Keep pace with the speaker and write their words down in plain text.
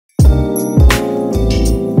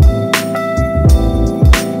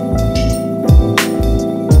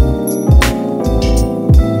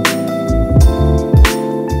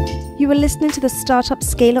listening to the Startup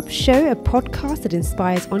Scale Up Show, a podcast that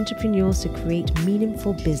inspires entrepreneurs to create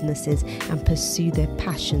meaningful businesses and pursue their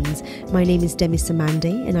passions. My name is Demi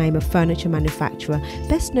Samande and I am a furniture manufacturer,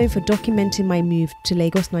 best known for documenting my move to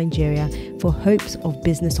Lagos, Nigeria for hopes of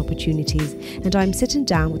business opportunities. And I'm sitting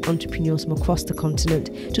down with entrepreneurs from across the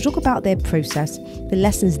continent to talk about their process, the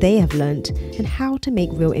lessons they have learned, and how to make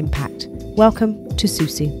real impact. Welcome to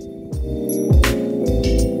SUSU.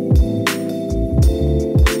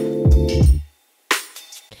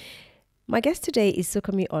 My guest today is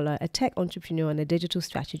Sunkanmi Ola, a tech entrepreneur and a digital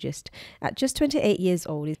strategist. At just 28 years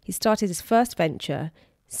old, he started his first venture,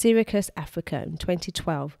 Syracuse Africa, in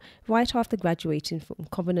 2012, right after graduating from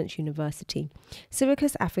Covenant University.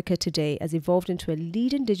 Syracuse Africa today has evolved into a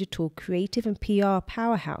leading digital, creative and PR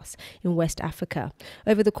powerhouse in West Africa.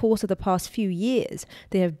 Over the course of the past few years,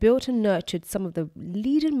 they have built and nurtured some of the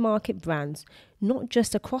leading market brands, not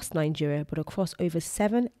just across Nigeria, but across over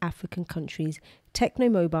 7 African countries: Techno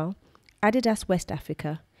Mobile, Adidas West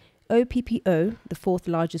Africa, OPPO, the 4th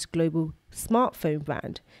largest global smartphone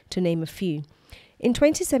brand, to name a few. In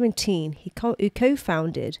 2017, he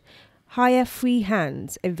co-founded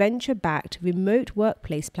Hirefreehands, a venture-backed remote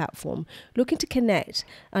workplace platform looking to connect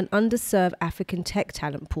an underserved African tech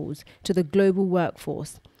talent pools to the global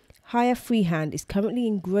workforce. Hirefreehands is currently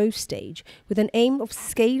in growth stage with an aim of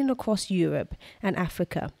scaling across Europe and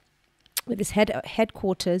Africa, with its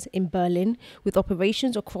headquarters in Berlin, with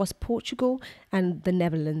operations across Portugal and the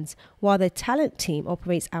Netherlands, while their talent team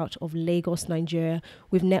operates out of Lagos, Nigeria,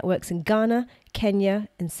 with networks in Ghana, Kenya,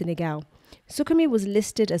 and Senegal. Sunkanmi was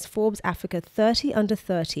listed as Forbes Africa 30 Under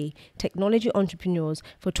 30 Technology Entrepreneurs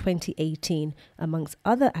for 2018, amongst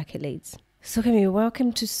other accolades. Sunkanmi,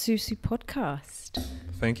 welcome to SUSU Podcast.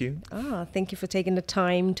 Thank you. Thank you for taking the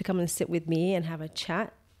time to come and sit with me and have a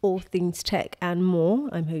chat. All things tech and more,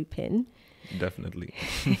 I'm hoping. Definitely.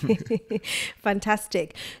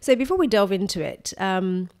 Fantastic. So before we delve into it,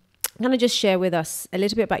 kind of just share with us a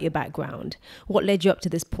little bit about your background. What led you up to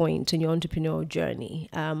this point in your entrepreneurial journey?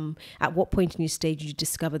 At what point in your stage did you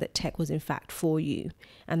discover that tech was in fact for you,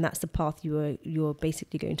 and that's the path you're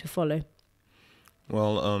basically going to follow?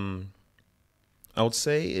 Well, I would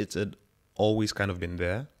say it's always kind of been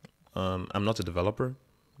there. I'm not a developer,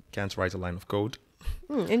 can't write a line of code.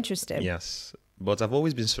 Interesting. Yes, but I've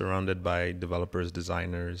always been surrounded by developers,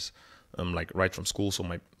 designers, like right from school. So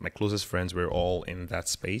my closest friends were all in that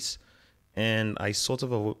space, and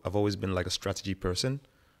I've always been like a strategy person.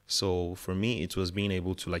 So for me, it was being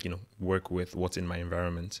able to work with what's in my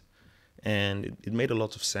environment, and it made a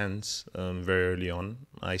lot of sense very early on.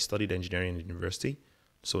 I studied engineering in university,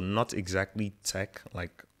 so not exactly tech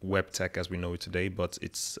like web tech as we know it today, but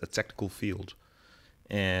it's a technical field,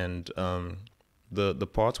 and the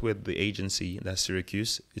part with the agency, that's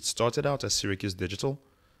Syracuse, it started out as Syracuse Digital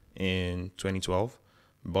in 2012,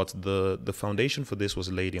 but the foundation for this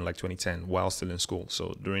was laid in like 2010 while still in school.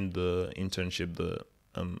 So during the internship, the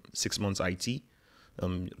 6 months IT,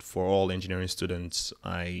 for all engineering students,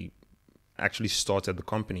 I actually started the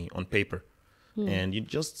company on paper. And you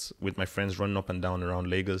just, with my friends, running up and down around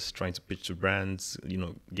Lagos, trying to pitch to brands,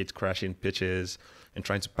 get crashing pitches and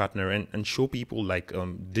trying to partner and show people like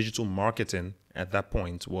digital marketing at that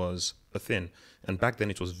point was a thing. And back then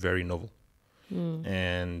it was very novel.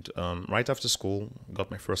 And right after school, got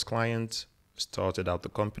my first client, started out the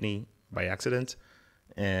company by accident.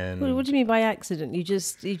 And what do you mean by accident? You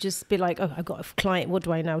just be like, oh, I got a client. What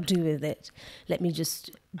do I now do with it? Let me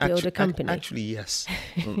just build a company. Actually, yes.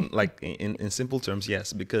 Like in simple terms,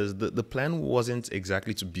 yes. Because the plan wasn't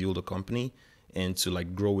exactly to build a company and to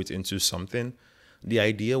like grow it into something. The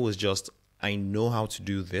idea was just, I know how to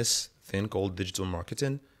do this thing called digital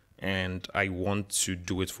marketing, and I want to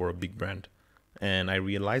do it for a big brand. And I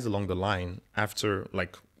realized along the line, after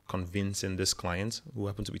like convincing this client, who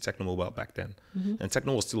happened to be Techno Mobile back then, and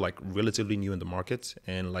Techno was still like relatively new in the market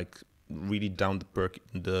and like really down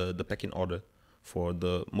the pecking order for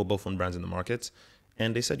the mobile phone brands in the market.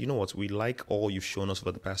 And they said, you know what, we like all you've shown us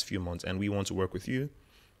over the past few months and we want to work with you.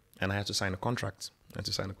 And I had to sign a contract.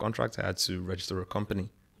 I had to register a company.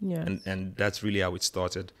 Yeah. And that's really how it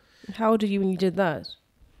started. How old were you when you did that?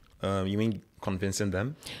 You mean convincing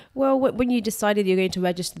them? Well, when you decided you're going to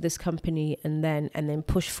register this company and then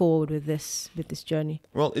push forward with this journey?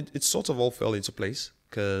 Well, it sort of all fell into place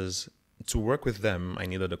because to work with them, I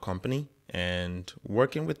needed a company, and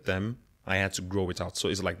working with them, I had to grow it out. So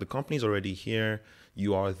it's like the company's already here.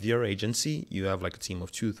 You are their agency. You have like a team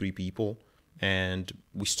of 2-3 people, and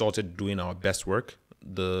we started doing our best work.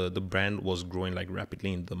 The brand was growing like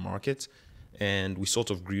rapidly in the market, and we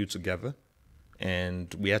sort of grew together.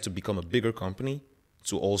 And we had to become a bigger company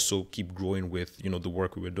to also keep growing with, the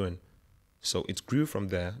work we were doing. So it grew from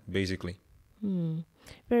there, basically.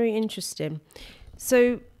 Very interesting.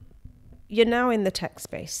 So you're now in the tech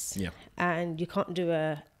space. Yeah. And you can't do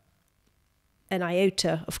an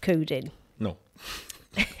iota of coding. No.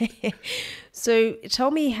 So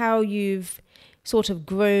tell me how you've sort of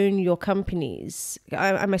grown your companies.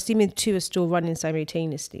 I'm assuming two are still running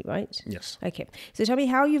simultaneously, right? Yes. Okay. So tell me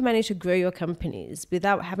how you've managed to grow your companies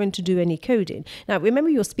without having to do any coding. Now, remember,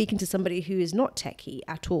 you're speaking to somebody who is not techie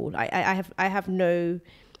at all.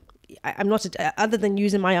 I'm not, other than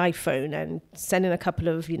using my iPhone and sending a couple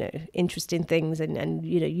of, interesting things and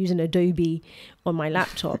using Adobe on my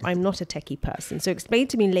laptop, I'm not a techie person. So explain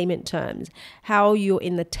to me in layman terms how you're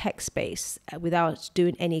in the tech space without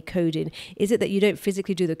doing any coding. Is it that you don't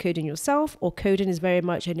physically do the coding yourself, or coding is very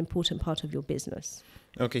much an important part of your business?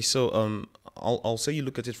 Okay, so I'll say you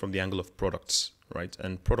look at it from the angle of products, right?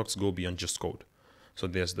 And products go beyond just code. So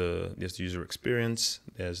there's the user experience,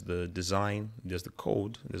 there's the design, there's the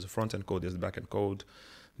code, there's the front-end code, there's the back-end code,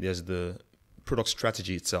 there's the product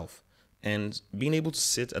strategy itself. And being able to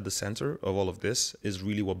sit at the center of all of this is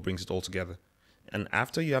really what brings it all together. And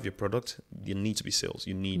after you have your product, you need to be sales.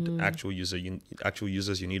 You need actual users,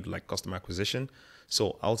 you need like customer acquisition.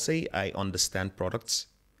 So I'll say I understand products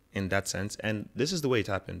in that sense. And this is the way it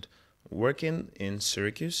happened. Working in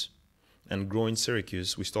Syracuse, and growing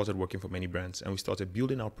Syracuse, we started working for many brands and we started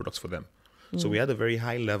building our products for them. So we had a very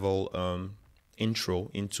high level intro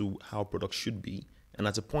into how products should be. And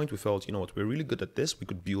at a point we felt, you know what, we're really good at this. We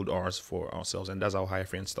could build ours for ourselves. And that's how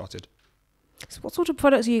Hirefreehands started. So what sort of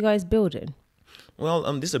products are you guys building? Well,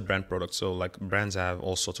 this is a brand product. So like brands have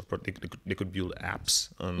all sorts of products. They could build apps,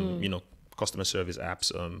 customer service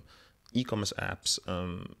apps, e-commerce apps,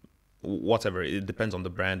 whatever. It depends on the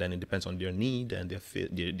brand and it depends on their need and their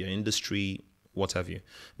fit, their industry, what have you.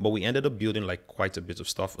 But we ended up building like quite a bit of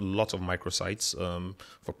stuff, a lot of microsites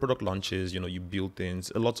for product launches. You build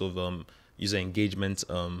things, a lot of user engagement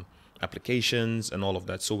applications and all of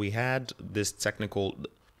that. So we had this technical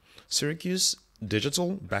Syracuse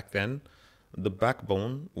digital back then. The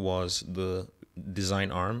backbone was the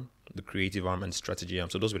design arm, the creative arm, and strategy arm.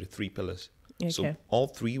 So those were the three pillars. Okay. So all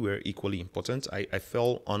three were equally important. I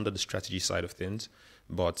fell under the strategy side of things,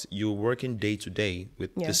 but you're working day to day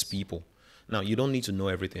with these people. Now, you don't need to know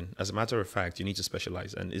everything. As a matter of fact, you need to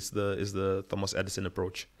specialize. And it's the Thomas Edison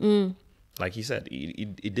approach. Like he said, he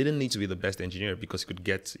didn't need to be the best engineer because he could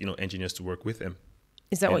get engineers to work with him.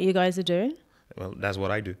 Is that what you guys are doing? Well, that's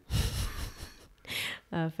what I do.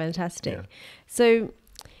 Fantastic. Yeah. So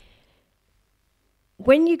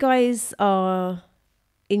when you guys are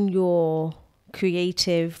in your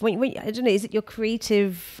creative, when I don't know, is it your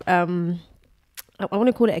creative, I want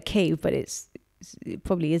to call it a cave, but it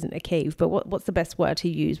probably isn't a cave, but what's the best word to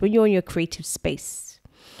use? When you're in your creative space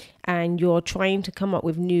and you're trying to come up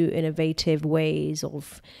with new innovative ways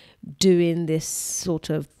of doing this sort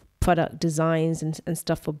of product designs and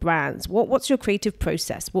stuff for brands, what's your creative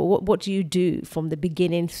process? What do you do from the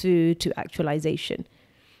beginning through to actualization?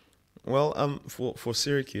 Well, for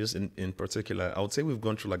Syracuse in particular, I would say we've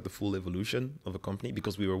gone through like the full evolution of a company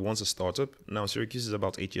because we were once a startup. Now Syracuse is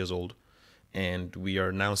about 8 years old, and we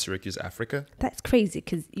are now Syracuse Africa. That's crazy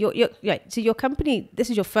because so your company, this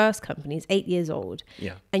is your first company, it's 8 years old.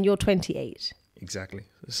 Yeah. And you're 28. Exactly.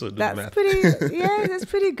 So that's math. that's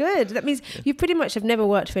pretty good. That means you pretty much have never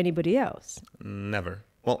worked for anybody else. Never.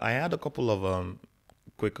 Well, I had a couple of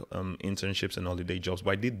quick internships and holiday jobs,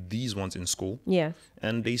 but I did these ones in school. Yeah.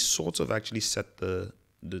 And they sort of actually set the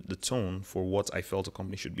tone for what I felt a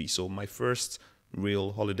company should be. So my first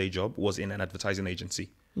real holiday job was in an advertising agency.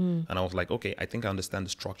 And I was like, okay, I think I understand the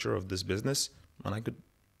structure of this business and I could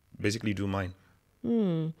basically do mine.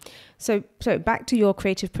 So back to your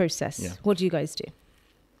creative process. Yeah. What do you guys do?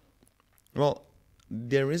 Well,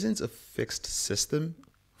 there isn't a fixed system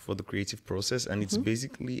for the creative process, and it's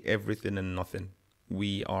basically everything and nothing.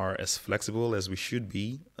 We are as flexible as we should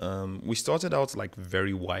be. We started out like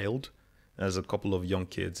very wild as a couple of young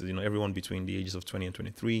kids, everyone between the ages of 20 and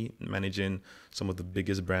 23, managing some of the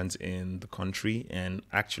biggest brands in the country and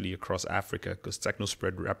actually across Africa, because techno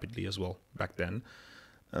spread rapidly as well back then.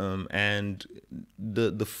 And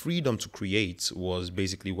the freedom to create was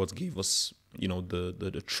basically what gave us,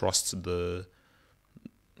 the trust,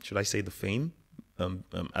 should I say the fame?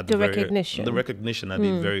 At the recognition. The recognition at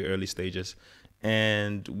the very early stages.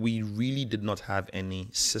 And we really did not have any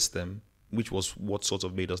system, which was what sort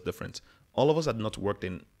of made us different. All of us had not worked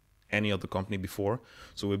in any other company before.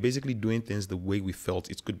 So we're basically doing things the way we felt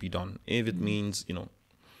it could be done. If it means,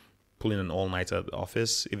 pulling an all-nighter at the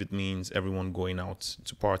office, if it means everyone going out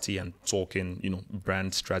to party and talking,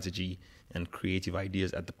 brand strategy and creative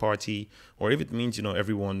ideas at the party, or if it means,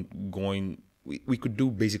 everyone going, we could do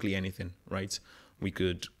basically anything, right? We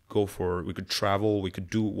could travel, we could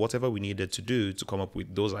do whatever we needed to do to come up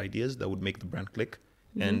with those ideas that would make the brand click.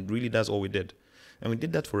 Mm-hmm. And really, that's all we did. And we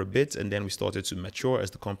did that for a bit, and then we started to mature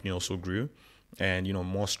as the company also grew, and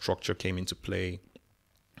more structure came into play.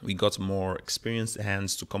 We got more experienced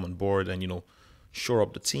hands to come on board and shore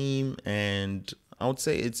up the team. And I would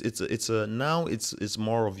say it's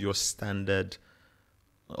more of your standard,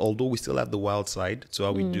 although we still have the wild side to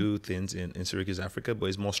how we do things in Syracuse Africa, but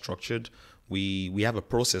it's more structured. We have a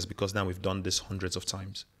process because now we've done this hundreds of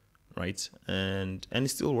times, right? And it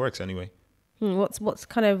still works anyway. What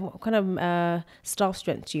kind of staff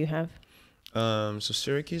strength do you have? So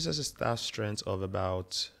Syracuse has a staff strength of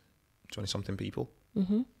about 20-something people,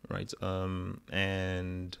 right?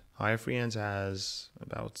 And Hirefreehands has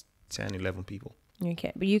about 10, 11 people.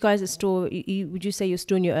 Okay, but you guys are still, would you say you're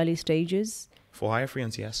still in your early stages? For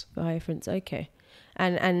Hirefreehands, yes. For Hirefreehands, okay.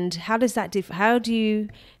 And how does that how do you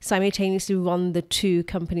simultaneously run the two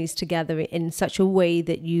companies together in such a way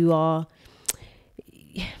that you are...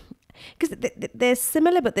 Because they're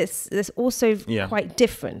similar, but there's also quite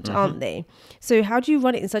different, aren't they? So how do you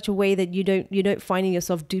run it in such a way that you don't finding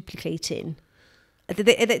yourself duplicating?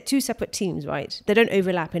 They're two separate teams, right? They don't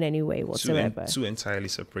overlap in any way whatsoever. Two entirely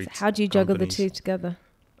separate. So how do you juggle companies. the two together?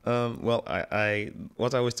 Well, I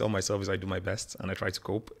what I always tell myself is I do my best and I try to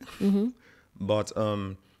cope. But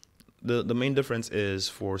the main difference is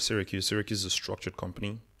for Syracuse. Syracuse is a structured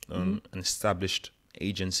company, an established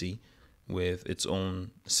agency with its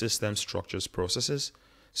own system, structures, processes.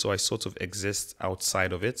 So I sort of exist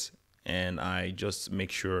outside of it, and I just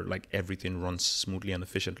make sure like everything runs smoothly and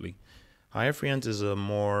efficiently. Hirefreehands is a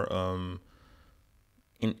more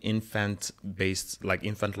infant-based, like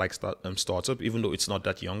infant-like startup. Even though it's not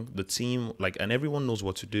that young, the team and everyone knows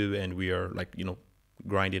what to do, and we are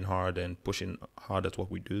grinding hard and pushing hard at what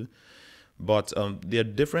we do. But they're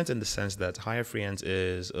different in the sense that Hirefreehands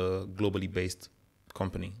is a globally based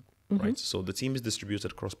company. Right, so the team is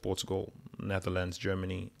distributed across Portugal, Netherlands,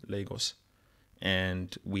 Germany, Lagos,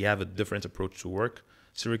 and we have a different approach to work.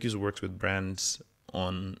 Syracuse works with brands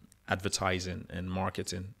on advertising and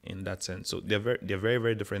marketing in that sense. So they're very,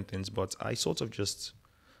 very different things. But I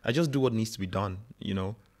just do what needs to be done.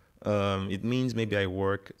 It means maybe I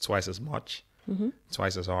work twice as much,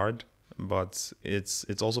 twice as hard, but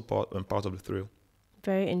it's also part of the thrill.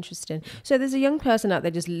 Very interesting. So there's a young person out there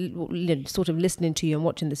just sort of listening to you and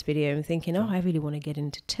watching this video and thinking, I really want to get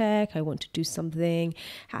into tech. I want to do something.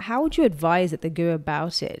 How would you advise that they go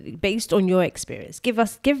about it based on your experience? Give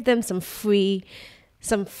them some free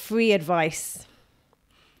advice.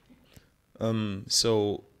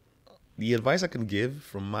 So the advice I can give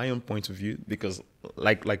from my own point of view, because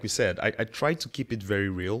like we said, I try to keep it very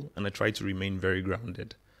real and I try to remain very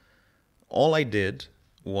grounded. All I did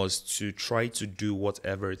was to try to do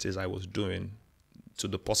whatever it is I was doing to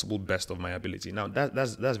the possible best of my ability. Now,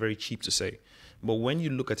 that's very cheap to say. But when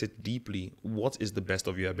you look at it deeply, what is the best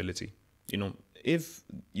of your ability? If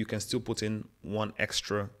you can still put in one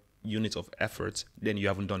extra unit of effort, then you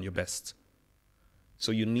haven't done your best.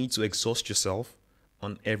 So you need to exhaust yourself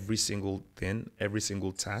on every single thing, every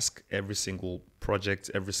single task, every single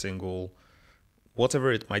project, every single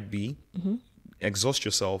whatever it might be. Exhaust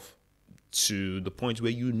yourself to the point where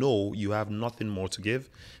you have nothing more to give,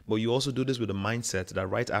 but you also do this with a mindset that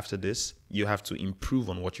right after this, you have to improve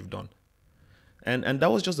on what you've done. And that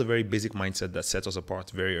was just a very basic mindset that set us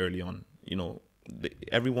apart very early on.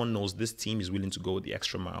 Everyone knows this team is willing to go the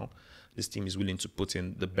extra mile. This team is willing to put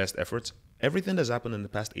in the best effort. Everything that's happened in the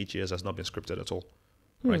past 8 years has not been scripted at all,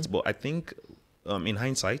 right? But I think in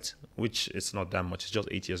hindsight, which it's not that much, it's just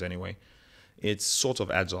 8 years anyway, it sort of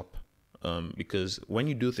adds up. Because when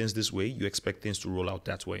you do things this way, you expect things to roll out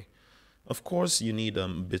that way. Of course, you need a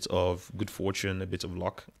bit of good fortune, a bit of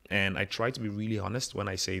luck. And I try to be really honest when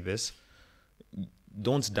I say this.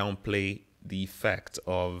 Don't downplay the effect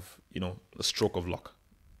of, a stroke of luck.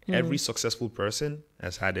 Every successful person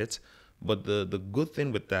has had it. But the good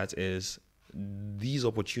thing with that is these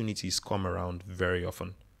opportunities come around very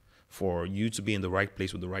often for you to be in the right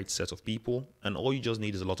place with the right set of people. And all you just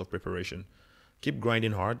need is a lot of preparation. Keep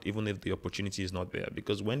grinding hard, even if the opportunity is not there.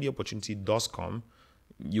 Because when the opportunity does come,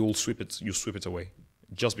 you sweep it away.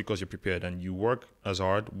 Just because you're prepared and you work as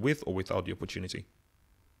hard with or without the opportunity.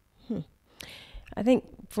 I think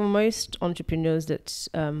for most entrepreneurs that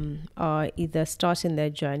are either starting their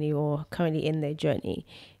journey or currently in their journey,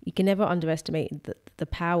 you can never underestimate the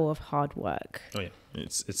power of hard work. Oh yeah,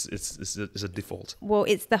 it's a default. Well,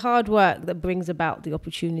 it's the hard work that brings about the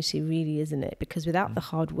opportunity, really, isn't it? Because without the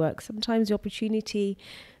hard work, sometimes the opportunity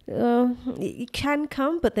It can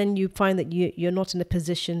come, but then you find that you're not in a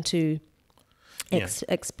position to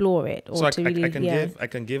explore it, or so to really. I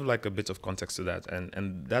can give like a bit of context to that,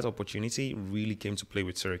 and that opportunity really came to play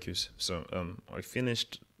with Syracuse. So I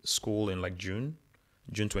finished school in like June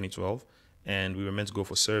 2012, and we were meant to go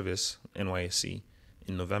for service NYSC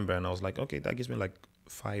in November, and I was like, okay, that gives me like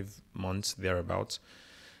 5 months thereabouts,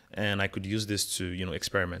 and I could use this to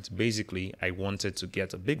experiment. Basically, I wanted to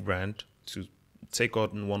get a big brand to take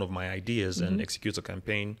on one of my ideas and execute a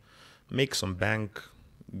campaign, make some bank,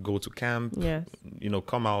 go to camp,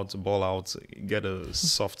 come out, ball out, get a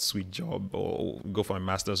soft, sweet job, or go for a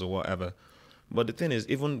master's or whatever. But the thing is,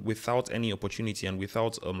 even without any opportunity and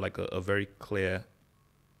without like a very clear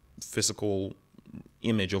physical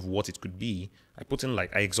image of what it could be,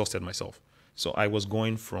 I exhausted myself. So I was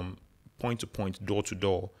going from point to point, door to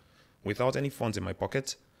door, without any funds in my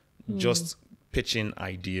pocket, just pitching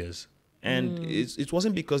ideas. And it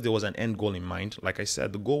wasn't because there was an end goal in mind. Like I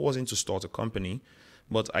said, the goal wasn't to start a company,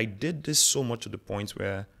 but I did this so much to the point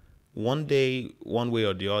where one day, one way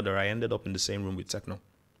or the other, I ended up in the same room with Techno.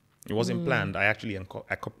 It wasn't planned. I actually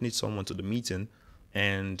accompanied someone to the meeting,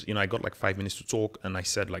 and I got like 5 minutes to talk, and I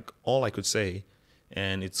said like all I could say,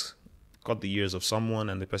 and it's caught the ears of someone,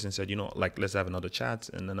 and the person said, like, let's have another chat,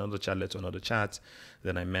 and another chat led to another chat.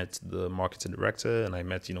 Then I met the marketing director, and I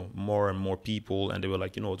met more and more people, and they were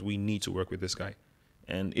like, what, we need to work with this guy.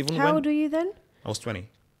 And even how old are you then? I was 20.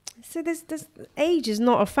 So this age is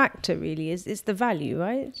not a factor, really. It's the value,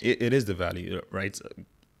 right? It is the value, right?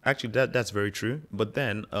 Actually, that's very true. But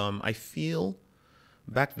then I feel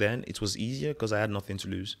back then it was easier because I had nothing to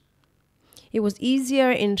lose. It was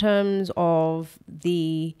easier in terms of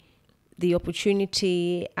the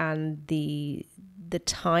opportunity and the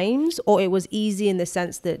times, or it was easy in the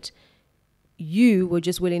sense that you were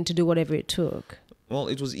just willing to do whatever it took? Well,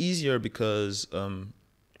 it was easier because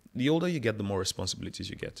the older you get, the more responsibilities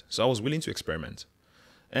you get. So I was willing to experiment.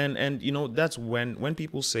 And that's when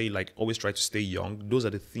people say like always try to stay young, those are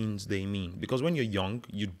the things they mean. Because when you're young,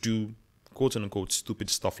 you do quote unquote stupid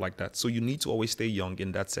stuff like that. So you need to always stay young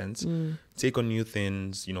in that sense. Take on new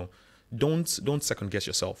things, don't second guess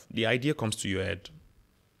yourself. The idea comes to your head.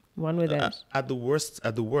 One with it. At the worst,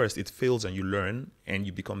 it fails and you learn and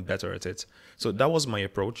you become better at it. So that was my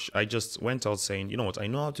approach. I just went out saying, you know what, I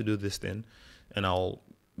know how to do this thing, and I'll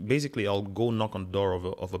go knock on the door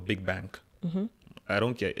of a big bank. I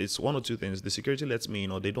don't care. It's one or two things. The security lets me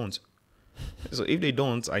in, or they don't. So if they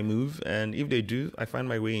don't, I move, and if they do, I find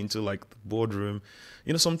my way into like the boardroom.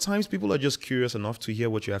 Sometimes people are just curious enough to hear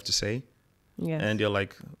what you have to say. Yes. And they're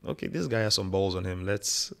like, okay, this guy has some balls on him.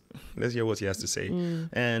 Let's hear what he has to say.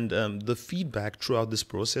 And the feedback throughout this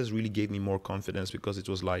process really gave me more confidence, because it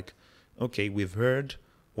was like, okay, we've heard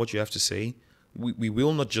what you have to say. We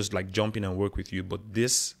will not just like jump in and work with you, but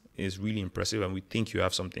this is really impressive, and we think you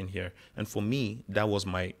have something here. And for me, that was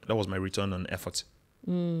my return on effort,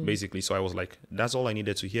 basically. So I was like, that's all I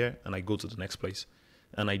needed to hear, and I go to the next place.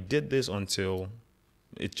 And I did this until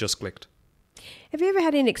it just clicked. Have you ever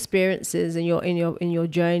had any experiences in your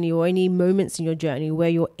journey, or any moments in your journey where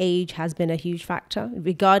your age has been a huge factor,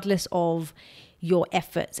 regardless of your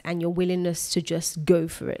efforts and your willingness to just go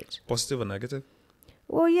for it? Positive or negative?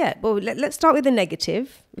 Well, yeah. Well, let's start with the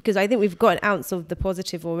negative, because I think we've got an ounce of the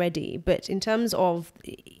positive already. But in terms of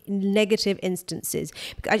negative instances,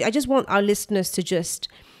 I just want our listeners to just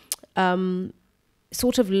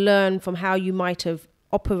sort of learn from how you might have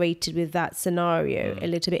operated with that scenario a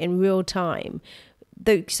little bit in real time.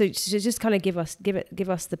 So just kind of give us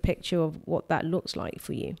the picture of what that looks like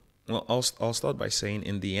for you. Well, I'll start by saying,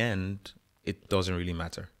 in the end, it doesn't really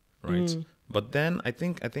matter, right? But then I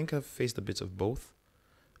think I've faced a bit of both.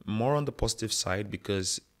 More on the positive side,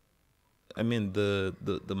 because I mean the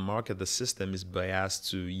market, the system is biased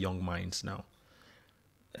to young minds now,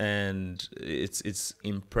 and it's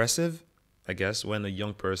impressive, I guess, when a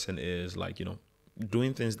young person is like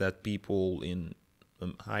doing things that people in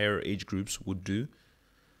higher age groups would do.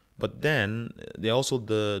 But then there are also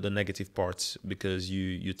the negative parts, because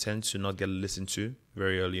you tend to not get listened to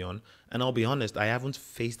very early on. And I'll be honest, I haven't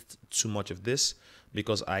faced too much of this,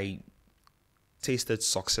 because I tasted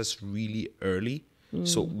success really early.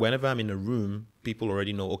 So whenever I'm in a room, people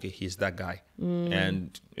already know, okay, he's that guy.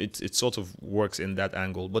 And it sort of works in that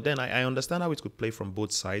angle. But then I understand how it could play from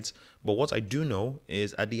both sides. But what I do know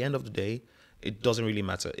is, at the end of the day, it doesn't really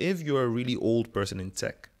matter. If you're a really old person in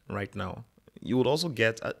tech right now, you would also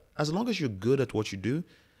get, as long as you're good at what you do,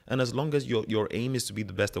 and as long as your aim is to be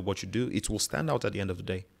the best at what you do, it will stand out at the end of the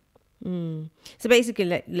day. So basically,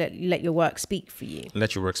 let your work speak for you.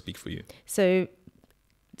 Let your work speak for you. So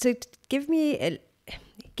give me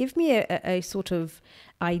Give me a sort of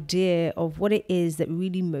idea of what it is that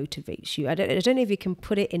really motivates you. I don't know if you can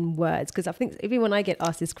put it in words, because I think even when I get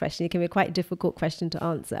asked this question, it can be quite a difficult question to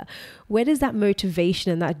answer. Where does that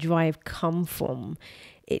motivation and that drive come from?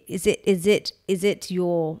 Is it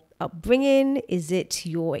your upbringing? Is it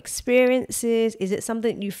your experiences? Is it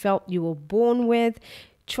something you felt you were born with?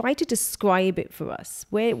 Try to describe it for us.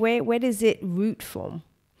 Where does it root from?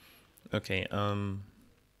 Okay,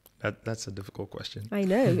 that's a difficult question. I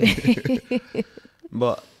know.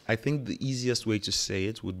 But I think the easiest way to say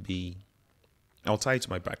it would be, I'll tie it to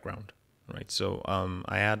my background, right? So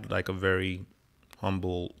I had like a very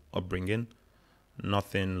humble upbringing,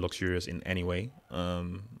 nothing luxurious in any way.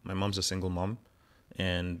 My mom's a single mom,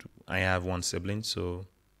 and I have one sibling, so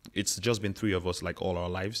it's just been three of us like all our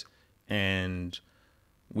lives, and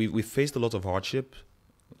we faced a lot of hardship,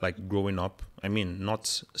 like growing up. I mean,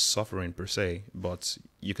 not suffering per se, but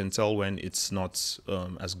you can tell when it's not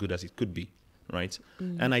as good as it could be, right?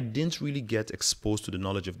 And I didn't really get exposed to the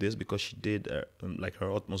knowledge of this because she did like her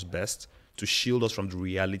utmost best to shield us from the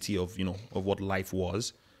reality of, you know, of what life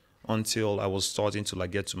was, until I was starting to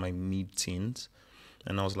like get to my mid-teens,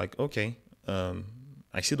 and I was like, okay,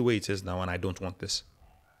 I see the way it is now, and I don't want this,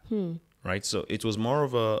 right? So it was more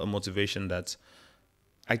of a motivation that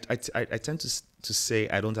I tend to say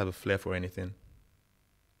I don't have a flair for anything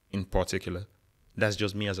in particular. That's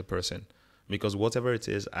just me as a person, because whatever it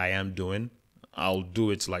is I am doing, I'll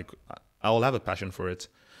do it, like I'll have a passion for it.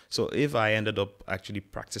 So if I ended up actually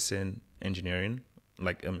practicing engineering,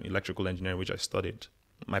 like electrical engineering, which I studied,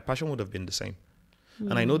 my passion would have been the same.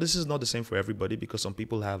 And I know this is not the same for everybody, because some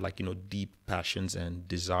people have like, you know, deep passions and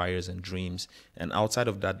desires and dreams, and outside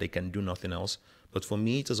of that, they can do nothing else. But for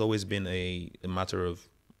me, it has always been a matter of,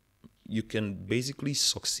 you can basically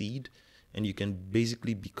succeed and you can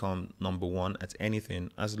basically become number one at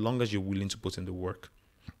anything as long as you're willing to put in the work.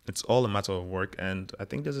 It's all a matter of work. And I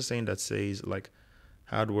think there's a saying that says like,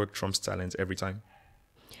 hard work trumps talent every time.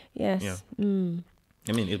 Yes. Yeah.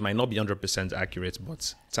 I mean, it might not be 100% accurate,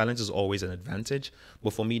 but talent is always an advantage.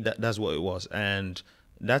 But for me, that's what it was. And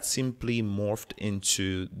that simply morphed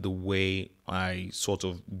into the way I sort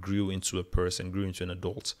of grew into a person, grew into an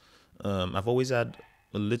adult. I've always had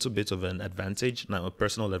a little bit of an advantage, now a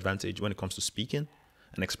personal advantage, when it comes to speaking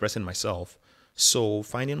and expressing myself. So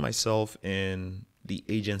finding myself in the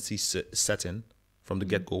agency setting from the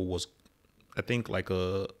get-go was, I think, like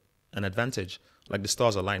an advantage. Like the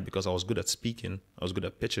stars aligned, because I was good at speaking, I was good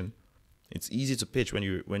at pitching. It's easy to pitch when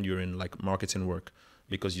you're in like marketing work,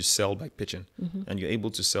 because you sell by pitching, and you're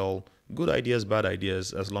able to sell good ideas, bad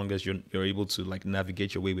ideas, as long as you're able to like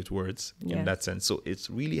navigate your way with words in that sense. So it's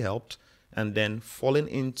really helped. And then falling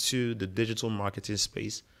into the digital marketing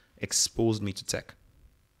space exposed me to tech.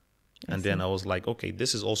 And then I was like, okay,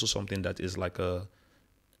 this is also something that is like an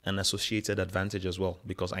associated advantage as well,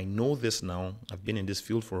 because I know this now. I've been in this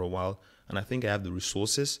field for a while, and I think I have the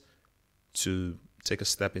resources to take a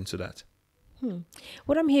step into that.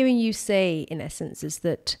 What I'm hearing you say, in essence, is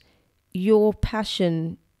that your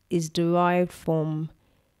passion is derived from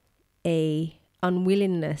a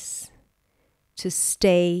unwillingness to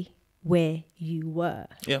stay where you were.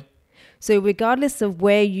 Yeah. So regardless of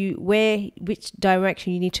which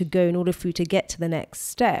direction you need to go in order for you to get to the next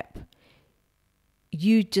step,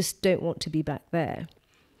 you just don't want to be back there.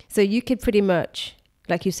 So you could pretty much,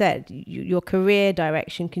 like you said, your career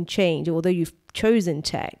direction can change. Although you've chosen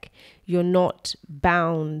tech, you're not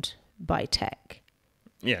bound by tech.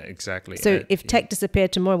 Yeah, exactly. So if tech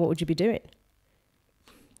disappeared tomorrow, what would you be doing?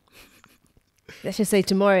 Let's just say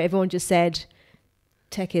tomorrow everyone just said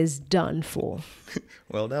tech is done for.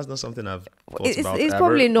 Well, that's not something I've thought about. It's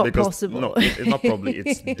probably not possible. No, it's not probably.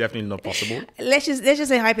 It's definitely not possible. Let's just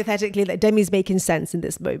say hypothetically that Demi's making sense in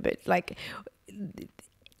this moment, like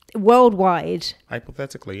worldwide.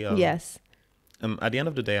 Hypothetically, yes. At the end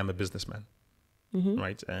of the day, I'm a businessman,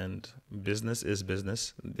 right? And business is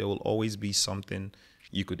business. There will always be something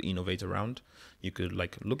you could innovate around. You could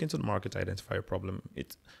like look into the market, identify a problem.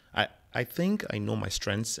 I think I know my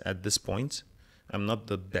strengths at this point. I'm not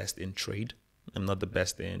the best in trade. I'm not the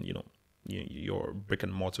best in, your brick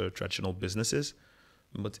and mortar traditional businesses.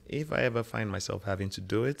 But if I ever find myself having to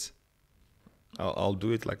do it, I'll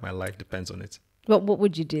do it like my life depends on it. What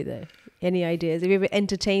would you do though? Any ideas? Have you ever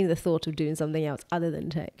entertained the thought of doing something else other than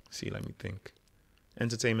tech? See, let me think.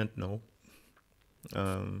 Entertainment, no.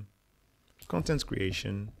 Content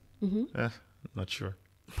creation, not sure.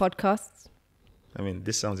 Podcasts? I mean,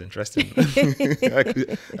 this sounds interesting.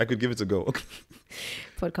 I could give it a go.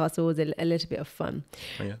 Podcasts are always a little bit of fun.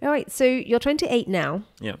 Oh, yeah. All right, so you're 28 now.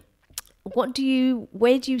 Yeah. Where do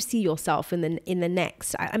you see yourself in the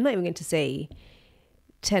next? I'm not even going to say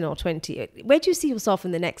 10 or 20, where do you see yourself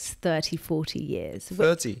in the next 30, 40 years?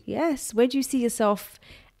 30? Yes. Where do you see yourself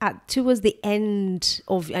at towards the end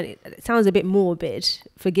of, and it sounds a bit morbid,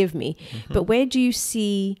 forgive me, but where do you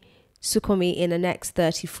see Sunkanmi in the next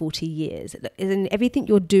 30, 40 years? In everything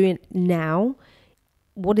you're doing now,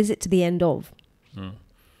 what is it to the end of?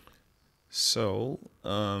 So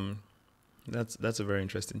that's a very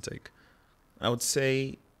interesting take. I would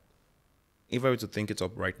say, if I were to think it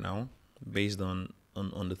up right now, based on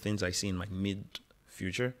the things I see in my mid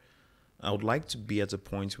future, I would like to be at a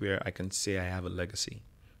point where I can say I have a legacy,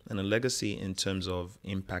 and a legacy in terms of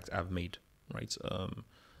impact I've made. Right.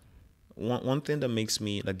 One thing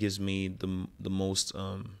that gives me the most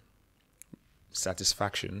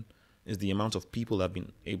satisfaction is the amount of people I've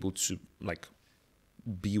been able to like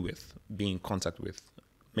be in contact with,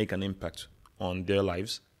 make an impact on their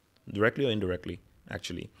lives, directly or indirectly,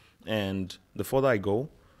 actually. And the further I go,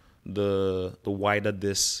 the wider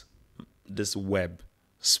this web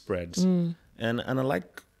spreads. And I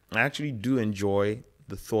actually do enjoy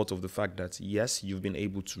the thought of the fact that, yes, you've been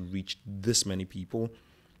able to reach this many people,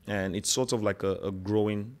 and it's sort of like a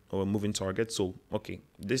growing or a moving target. So, okay,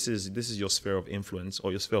 this is your sphere of influence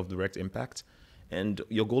or your sphere of direct impact, and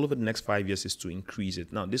your goal over the next 5 years is to increase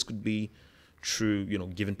it. Now, this could be through,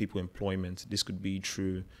 giving people employment. This could be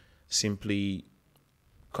through simply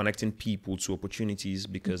connecting people to opportunities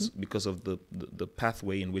because of the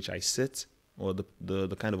pathway in which I sit, or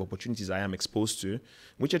the kind of opportunities I am exposed to,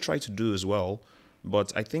 which I try to do as well.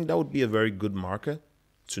 But I think that would be a very good marker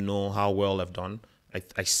to know how well I've done.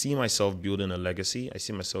 I see myself building a legacy. I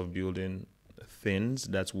see myself building things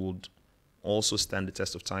that would also stand the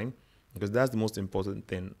test of time, because that's the most important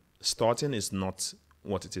thing. Starting is not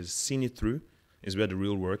what it is. Seeing it through is where the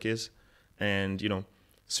real work is. And,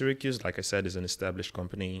 Syracuse, like I said, is an established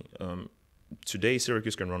company. Today,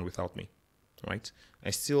 Syracuse can run without me, right?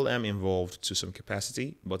 I still am involved to some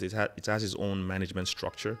capacity, but it has its own management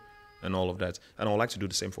structure and all of that. And I would like to do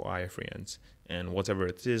the same for Hirefreehands, and whatever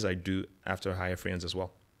it is I do after Hirefreehands as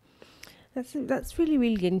well. That's really,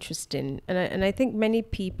 really interesting. And I think many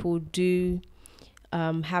people do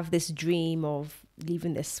have this dream of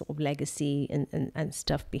leaving this sort of legacy and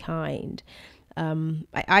stuff behind.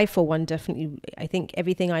 I for one, definitely, I think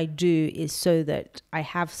everything I do is so that I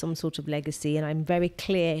have some sort of legacy, and I'm very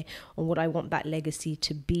clear on what I want that legacy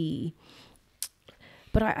to be.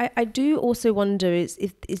 But I do also wonder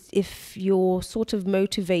if you're sort of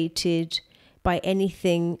motivated by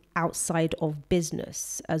anything outside of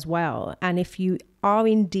business as well. And if you are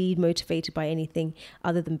indeed motivated by anything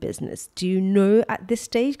other than business, do you know at this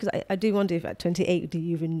stage? Because I do wonder if at 28, do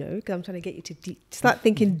you even know? Because I'm trying to get you to start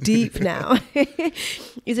thinking deep now.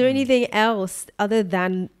 Is there anything else other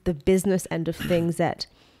than the business end of things that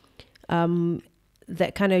kind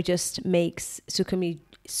of just makes Sunkanmi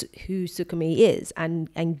who Sunkanmi is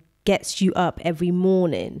and gets you up every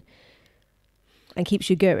morning and keeps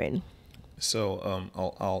you going? So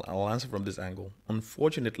I'll answer from this angle.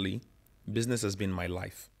 Unfortunately, business has been my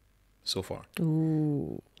life so far.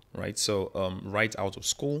 Ooh. Right. So right out of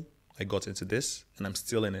school, I got into this, and I'm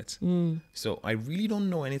still in it. So I really don't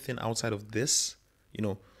know anything outside of this.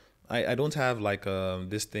 I don't have like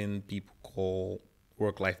this thing people call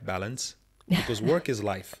work-life balance, because work is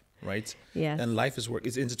life, right? Yeah. And life is work.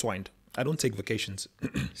 It's intertwined. I don't take vacations.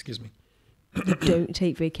 Excuse me. You don't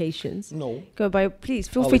take vacations? No. Go by, please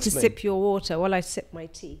feel free to sip your water while I sip my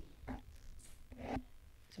tea.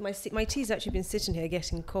 So my tea's actually been sitting here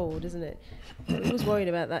getting cold, isn't it? I was worried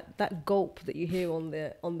about that gulp that you hear on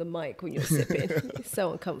the mic when you're sipping. It's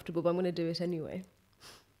so uncomfortable, but I'm going to do it anyway.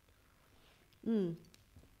 Yes,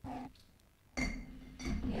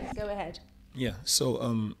 go ahead. Yeah.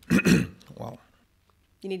 So wow.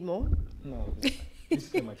 You need more? No. This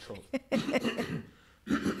is in my throat.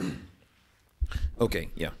 Okay,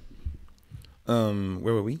 yeah.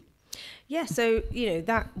 Where were we? Yeah, so,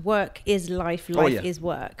 that work is life is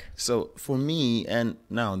work. So for me, and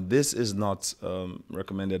now this is not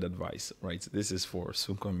recommended advice, right? This is for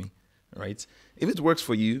Sunkanmi, right? If it works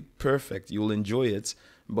for you, perfect. You'll enjoy it.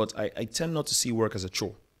 But I tend not to see work as a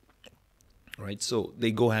chore, right? So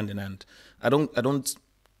they go hand in hand. I don't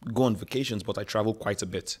go on vacations, but I travel quite a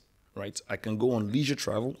bit, right? I can go on leisure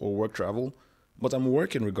travel or work travel, but I'm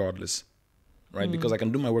working regardless, right? Because I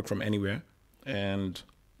can do my work from anywhere, and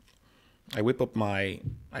I whip up my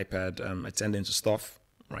iPad, attend into stuff,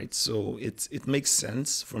 right? So it makes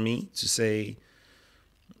sense for me to say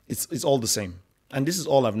it's all the same, and this is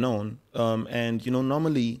all I've known. And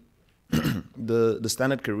normally the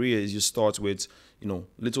standard career is you start with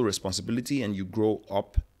little responsibility, and you grow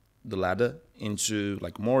up the ladder into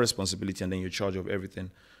like more responsibility, and then you're in charge of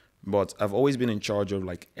everything. but I've always been in charge of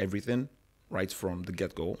like everything right from the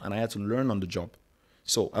get-go, and I had to learn on the job.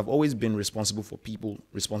 So I've always been responsible for people,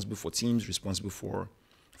 responsible for teams, responsible for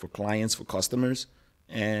clients, for customers,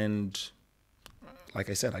 and like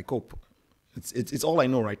I said, I cope. It's all I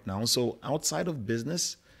know right now. So outside of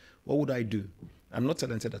business, what would I do? I'm not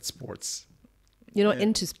talented at sports. You're not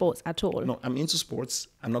into sports at all? No, I'm into sports.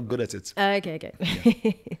 I'm not good at it. Okay.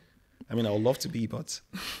 Yeah. I mean, I would love to be, but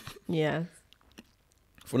yeah.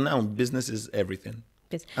 For now, business is everything.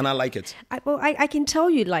 And I like it. I can tell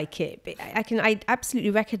you like it. But I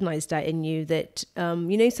absolutely recognize that in you. That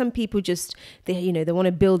some people just they want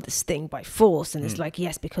to build this thing by force, and it's like,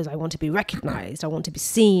 yes, because I want to be recognized, I want to be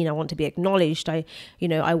seen, I want to be acknowledged. I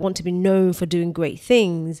want to be known for doing great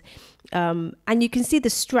things, and you can see the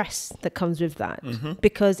stress that comes with that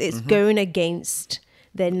because it's going against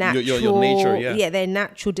their natural your nature, their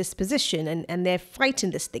natural disposition, and they're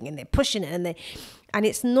fighting this thing and they're pushing it and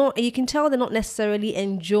it's not, you can tell they're not necessarily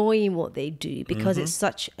enjoying what they do because it's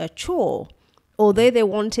such a chore. Although they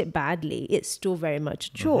want it badly, it's still very much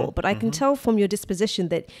a chore. But I can tell from your disposition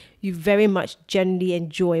that you very much generally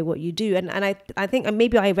enjoy what you do. And I think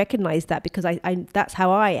maybe I recognize that because I that's how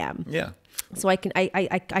I am. Yeah. So I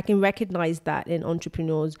can recognize that in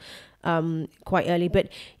entrepreneurs quite early. But,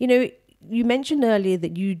 you mentioned earlier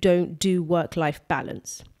that you don't do work-life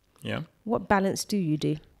balance. Yeah. What balance do you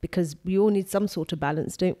do? Because we all need some sort of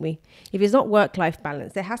balance, don't we? If it's not work-life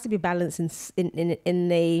balance, there has to be balance in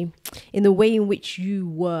the way in which you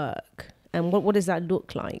work. And what does that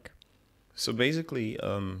look like? So basically,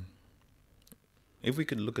 if we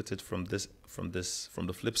could look at it from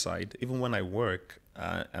the flip side, even when I work,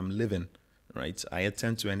 I'm living, right? I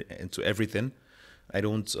attend to everything. I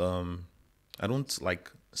don't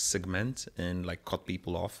like segment and like cut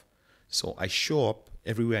people off. So I show up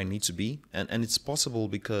everywhere I need to be, and it's possible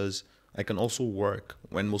because I can also work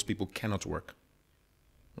when most people cannot work,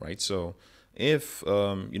 right? So if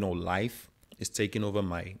life is taking over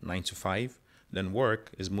my 9 to 5, then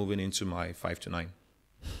work is moving into my 5 to 9,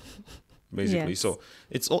 basically. Yes. So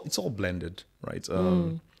it's all blended, right?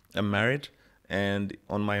 I'm married, and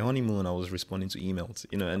on my honeymoon I was responding to emails,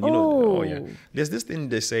 there's this thing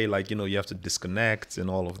they say, like, you have to disconnect and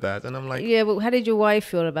all of that, and I'm like, yeah, but how did your wife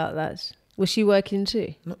feel about that? Was she working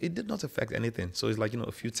too? No, it did not affect anything. So it's like,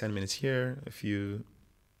 a few 10 minutes here, a few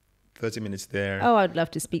 30 minutes there. Oh, I'd love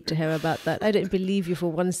to speak to her about that. I don't believe you for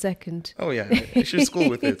 1 second. Oh, yeah. She's cool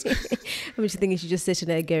with it. I'm just thinking she's just sitting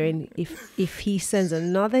there going, if he sends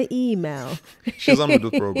another email. She's on with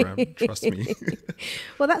the program. Trust me.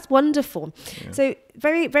 Well, that's wonderful. Yeah. So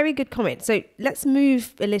very, very good comment. So let's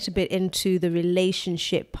move a little bit into the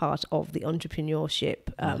relationship part of the entrepreneurship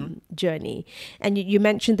journey. And you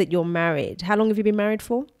mentioned that you're married. How long have you been married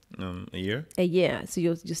for? A year. A year. So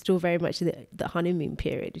you're still very much in the honeymoon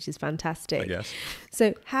period, which is fantastic. I guess.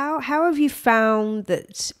 So how have you found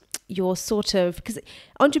that you're sort of, because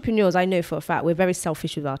entrepreneurs, I know for a fact, we're very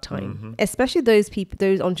selfish with our time, especially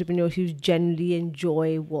those entrepreneurs who generally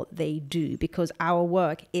enjoy what they do, because our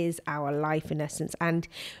work is our life in essence, and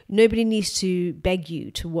nobody needs to beg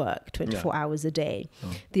you to work 24 hours a day.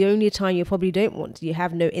 The only time you probably you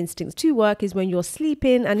have no instincts to work is when you're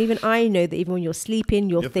sleeping, and even I know that even when you're sleeping,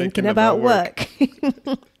 you're thinking about work.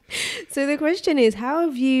 So the question is, how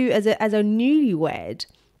have you, as a newlywed,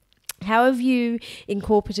 how have you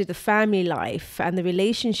incorporated the family life and the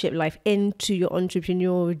relationship life into your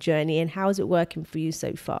entrepreneurial journey, and how is it working for you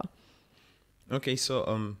so far? Okay,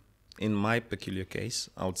 so in my peculiar case,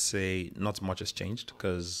 I would say not much has changed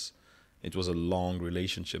because it was a long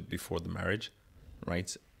relationship before the marriage,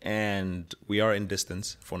 right? And we are in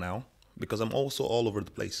distance for now because I'm also all over the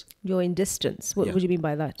place. You're in distance? What do you mean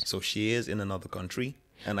by that? So she is in another country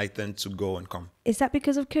and I tend to go and come. Is that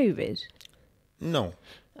because of COVID? No.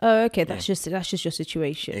 Oh, okay. That's just your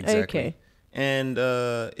situation. Exactly. Okay. And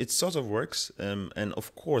it sort of works. And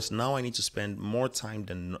of course, now I need to spend more time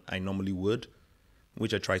than I normally would,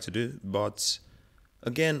 which I try to do. But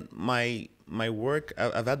again, my work,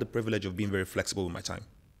 I've had the privilege of being very flexible with my time,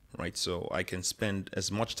 right? So I can spend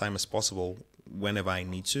as much time as possible whenever I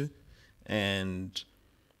need to. And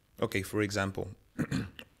okay, for example,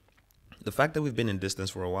 the fact that we've been in distance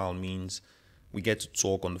for a while means we get to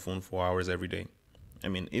talk on the phone for hours every day. I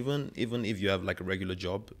mean, even if you have like a regular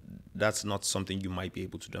job, that's not something you might be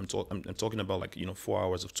able to do. I'm talking about like, 4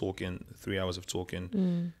 hours of talking, 3 hours of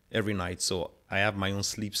talking every night. So I have my own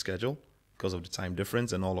sleep schedule because of the time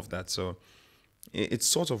difference and all of that. So it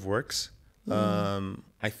sort of works.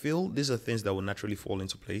 I feel these are things that will naturally fall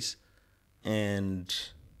into place. And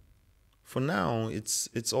for now,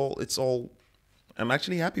 it's all I'm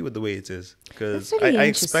actually happy with the way it is, because That's really I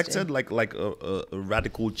interesting. expected like a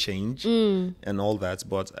radical change and all that,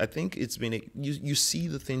 but I think it's been you see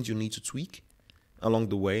the things you need to tweak along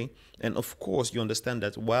the way, and of course you understand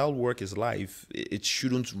that while work is life, it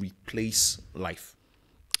shouldn't replace life.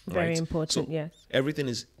 Very right? important, So yes. everything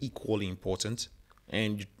is equally important,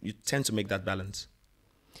 and you tend to make that balance.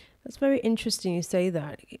 That's very interesting you say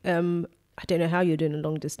that. I don't know how you're doing a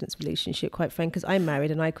long distance relationship, quite frankly, because I'm married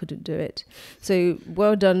and I couldn't do it. So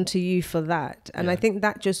well done to you for that. And I think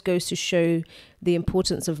that just goes to show the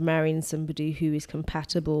importance of marrying somebody who is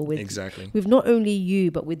compatible with with not only you,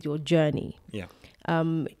 but with your journey. Yeah.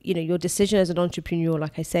 Your decision as an entrepreneur,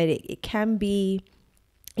 like I said, it can be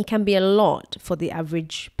a lot for the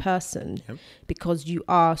average person because you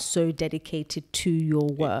are so dedicated to your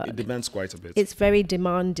work. It demands quite a bit. It's very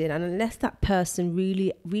demanding. And unless that person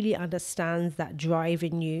really, really understands that drive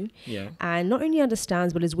in you, and not only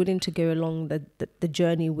understands, but is willing to go along the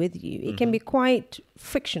journey with you, it can be quite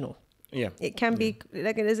frictional. Yeah. It can be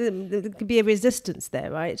like there could be a resistance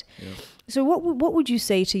there, right? Yeah. So what would you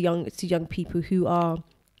say to young people who are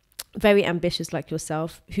very ambitious like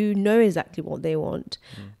yourself, who know exactly what they want,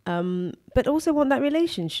 but also want that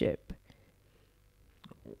relationship?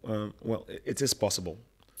 Well, it is possible,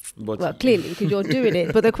 but clearly because you're doing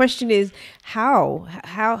it. But the question is, how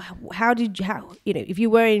did you if you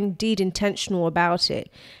were indeed intentional about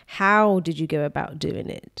it, how did you go about doing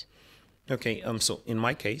it? Okay. So in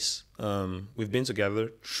my case, we've been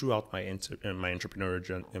together throughout my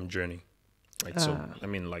entrepreneurial journey, right? So I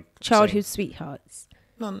mean, like childhood sweethearts.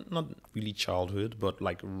 Not really childhood, but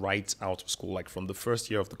like right out of school, like from the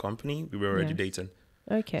first year of the company, we were already dating.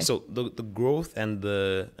 Okay. So the growth and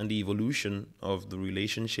the evolution of the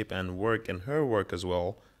relationship and work, and her work as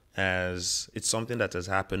well, as it's something that has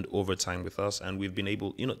happened over time with us, and we've been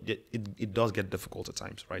able, it does get difficult at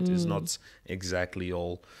times, right? It's not exactly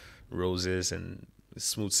all roses and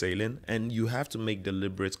smooth sailing, and you have to make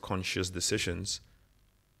deliberate, conscious decisions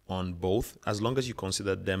on both, as long as you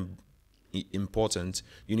consider them important.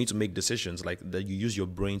 You need to make decisions like that. You use your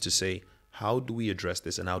brain to say, how do we address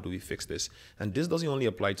this and how do we fix this? And this doesn't only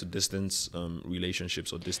apply to distance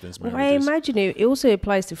relationships or distance marriages. Well, I imagine it also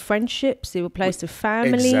applies to friendships. It applies to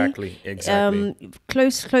family. Exactly.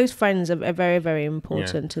 Close friends are very, very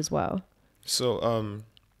important as well. So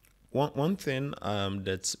one thing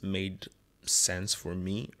that's made sense for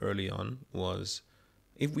me early on was,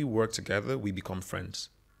 if we work together, we become friends.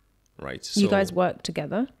 Right. So, you guys work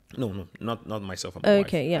together? No, not myself and my wife.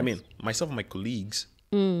 Okay, yes. I mean, myself and my colleagues,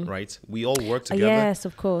 right? We all work together. Yes,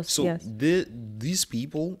 of course. So these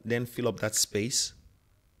people then fill up that space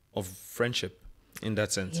of friendship in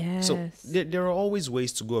that sense. Yes. So there are always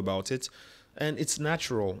ways to go about it, and it's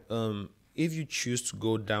natural. If you choose to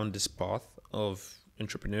go down this path of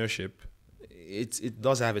entrepreneurship, it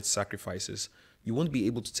does have its sacrifices. You won't be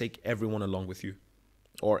able to take everyone along with you,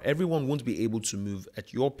 or everyone won't be able to move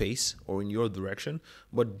at your pace or in your direction,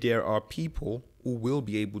 but there are people who will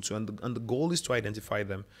be able to, and the goal is to identify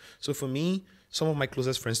them. So for me, some of my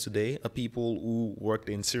closest friends today are people who worked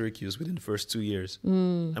in Syracuse within the first 2 years.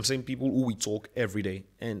 I'm saying people who we talk every day.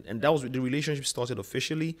 And that was, the relationship started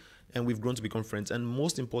officially, and we've grown to become friends. And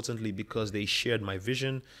most importantly, because they shared my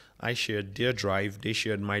vision, I shared their drive, they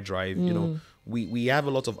shared my drive. We have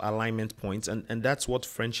a lot of alignment points, and that's what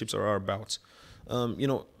friendships are about.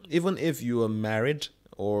 Even if you are married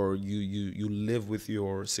or you live with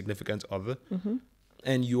your significant other,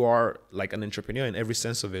 and you are like an entrepreneur in every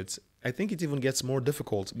sense of it, I think it even gets more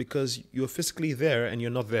difficult because you're physically there and you're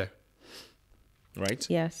not there, right?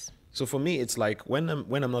 Yes. So for me, it's like when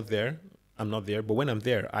I'm not there, I'm not there. But when I'm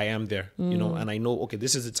there, I am there, and I know, okay,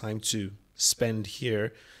 this is the time to spend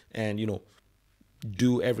here and,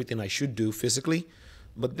 do everything I should do physically.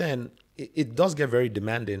 But then it does get very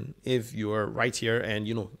demanding if you're right here and,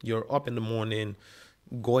 you're up in the morning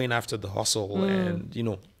going after the hustle and,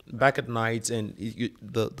 back at night, and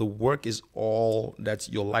the work is all that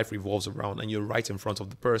your life revolves around, and you're right in front of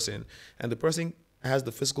the person, and the person has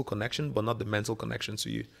the physical connection but not the mental connection to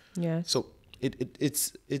you. Yeah. So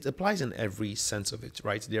it applies in every sense of it,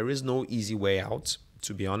 right? There is no easy way out,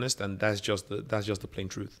 to be honest, and that's just the plain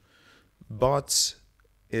truth. But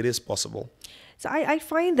it is possible. So I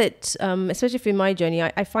find that, especially for my journey,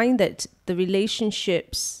 I find that the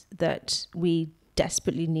relationships that we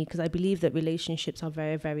desperately need, because I believe that relationships are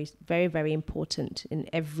very, very, very, very important in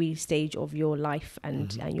every stage of your life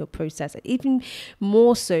and your process, even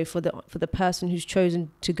more so for the person who's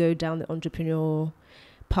chosen to go down the entrepreneurial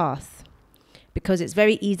path, because it's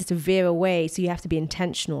very easy to veer away. So you have to be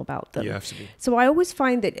intentional about them. You have to be. So I always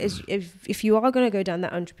find that if you are going to go down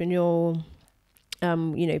that entrepreneurial,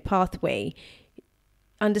 pathway,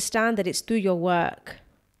 understand that it's through your work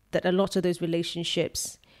that a lot of those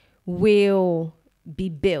relationships will be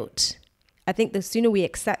built. I think the sooner we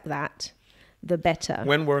accept that, the better.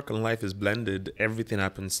 When work and life is blended, everything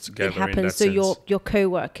happens together. It happens. In that So sense. your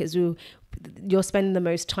co-workers you're spending the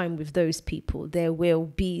most time with those people. They will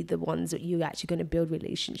be the ones that you're actually going to build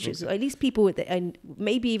relationships, or at least people and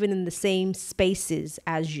maybe even in the same spaces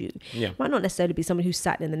as you. Yeah. Might not necessarily be someone who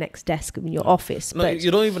sat in the next desk in your office. No, but you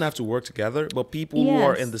don't even have to work together, but people who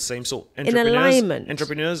are in the same. So in alignment.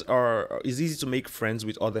 Entrepreneurs it's easy to make friends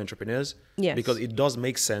with other entrepreneurs. Yes. Because it does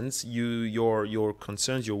make sense. Your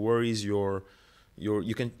concerns, your worries,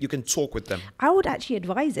 you can talk with them. I would actually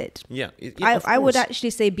advise it. Yeah. I would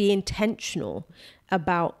actually say be intentional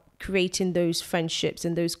about creating those friendships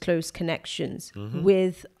and those close connections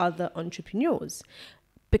with other entrepreneurs,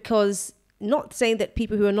 because not saying that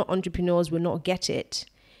people who are not entrepreneurs will not get it,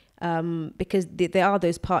 because there are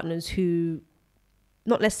those partners who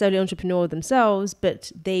not necessarily entrepreneur themselves,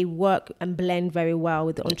 but they work and blend very well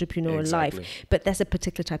with the entrepreneurial life. But that's a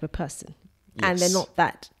particular type of person. Yes. And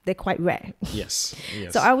they're quite rare. Yes.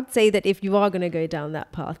 So I would say that if you are going to go down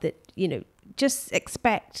that path, that, just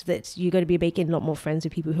expect that you're going to be making a lot more friends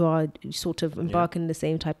with people who are sort of embarking on the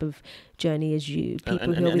same type of journey as you.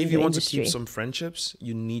 People who are and if you want industry. to keep some friendships,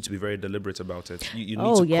 you need to be very deliberate about it. You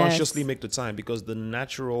need to consciously make the time, because the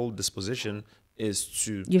natural disposition is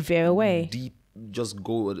to you veer away. Just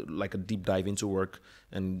go like a deep dive into work,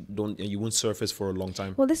 and you won't surface for a long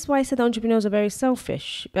time. Well, this is why I said entrepreneurs are very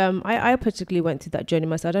selfish. I particularly went through that journey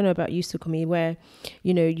myself. I don't know about you, Sunkanmi, where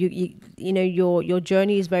your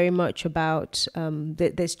journey is very much about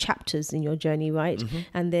there's chapters in your journey, right?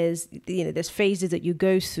 And there's phases that you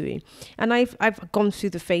go through, and I've gone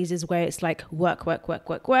through the phases where it's like work,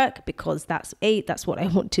 because that's what I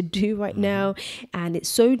want to do right now, and it's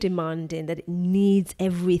so demanding that it needs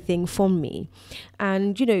everything from me.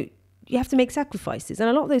 And you have to make sacrifices, and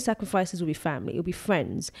a lot of those sacrifices will be family, it'll be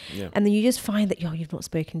friends, and then you just find that you've not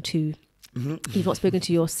spoken to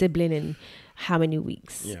your sibling in how many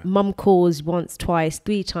weeks. Mum calls once, twice,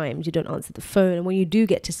 3 times, you don't answer the phone, and when you do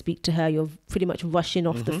get to speak to her, you're pretty much rushing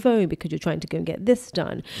off the phone because you're trying to go and get this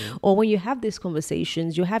done. Or when you have these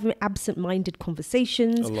conversations, you're having absent-minded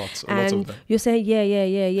conversations, a lot and of them. you're saying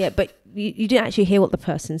yeah, but you didn't actually hear what the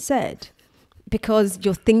person said, because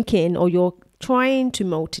you're thinking, or you're trying to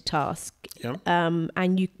multitask,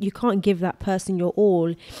 and you can't give that person your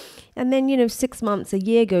all. And then 6 months, a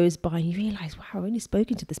year goes by, and you realize, wow, I've only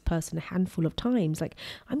spoken to this person a handful of times, like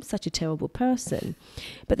I'm such a terrible person.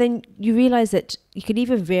 But then you realize that you could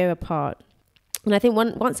even veer apart. And I think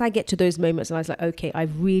once I get to those moments and I was like, okay,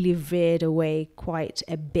 I've really veered away quite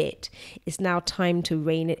a bit, it's now time to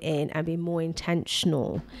rein it in and be more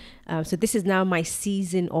intentional. So this is now my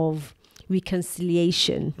season of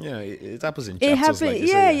reconciliation. It happens in chapters.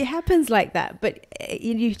 It happens like that, but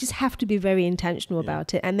you just have to be very intentional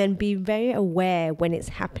about it, and then be very aware when it's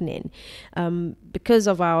happening, because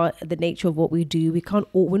of the nature of what we do.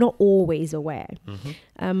 We're not always aware,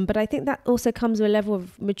 but I think that also comes with a level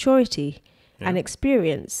of maturity and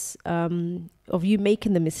experience, of you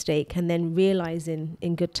making the mistake and then realizing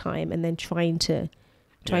in good time, and then trying to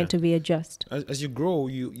readjust. As you grow,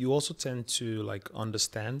 you also tend to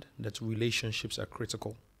understand that relationships are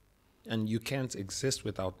critical, and you can't exist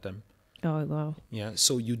without them. Oh wow. Yeah.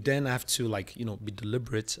 So you then have to be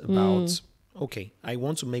deliberate about, okay, I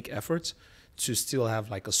want to make efforts to still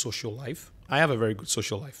have a social life. I have a very good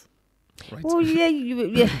social life. Right. Well,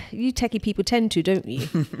 you techie people tend to, don't you?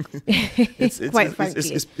 Quite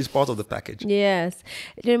frankly, it's part of the package. Yes,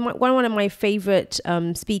 one of my favorite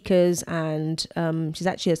speakers, and she's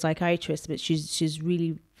actually a psychiatrist, but she's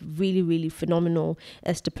really, really, really phenomenal.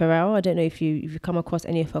 Esther Perel. I don't know if you come across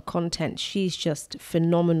any of her content. She's just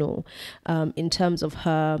phenomenal in terms of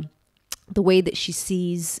the way that she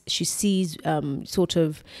sees sort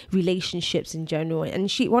of relationships in general. And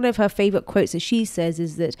one of her favorite quotes that she says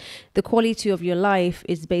is that the quality of your life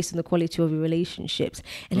is based on the quality of your relationships.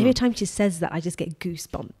 And every time she says that, I just get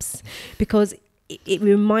goosebumps, because it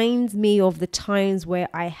reminds me of the times where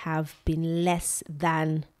I have been less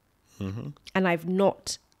than, and I've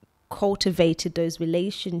not cultivated those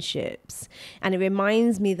relationships. And it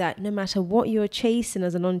reminds me that no matter what you're chasing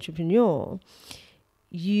as an entrepreneur,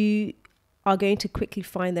 you are going to quickly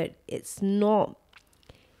find that it's not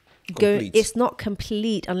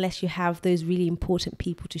complete unless you have those really important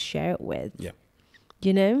people to share it with.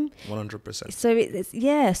 100%.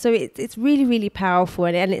 So it's really, really powerful,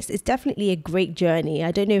 and it's definitely a great journey. I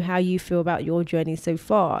don't know how you feel about your journey so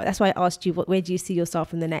far. That's why I asked you, where do you see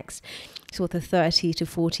yourself in the next sort of 30 to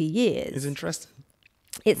 40 years? It's interesting.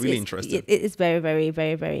 Really interesting. It is very, very,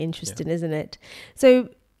 very, very interesting, isn't it? So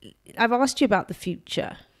I've asked you about the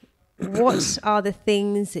future. What are the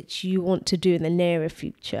things that you want to do in the nearer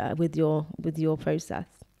future with your process?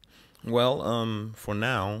 Well, for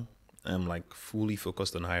now, I'm like fully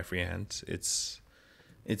focused on Hirefreehands.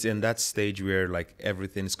 It's in that stage where like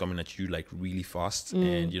everything is coming at you like really fast,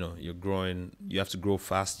 and you're growing. You have to grow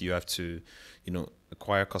fast. You have to,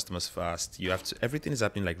 acquire customers fast. You have to. Everything is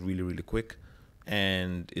happening like really, really quick,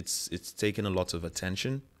 and it's taking a lot of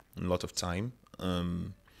attention, a lot of time.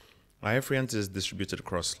 Hirefreehands is distributed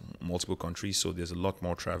across multiple countries, so there's a lot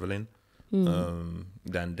more traveling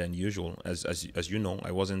than usual. As you know,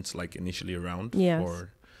 I wasn't like initially around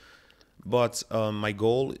but my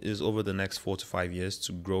goal is over the next 4 to 5 years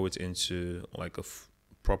to grow it into like a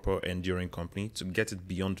proper enduring company, to get it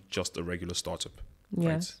beyond just a regular startup.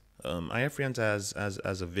 Yes. Right? Hirefreehands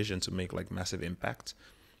has a vision to make like massive impact.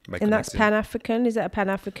 And that's Pan-African? Is that a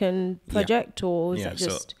Pan-African project or is that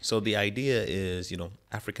just... So the idea is,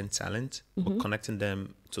 African talent, but connecting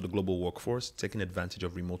them to the global workforce, taking advantage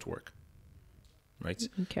of remote work. Right?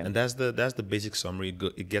 Okay. And that's the basic summary.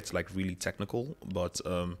 It gets like really technical, but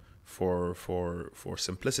for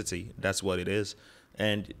simplicity, that's what it is.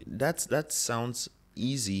 And that sounds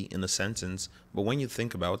easy in a sentence, but when you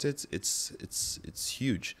think about it, it's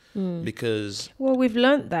huge because we've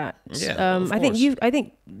learned that. I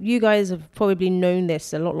think you guys have probably known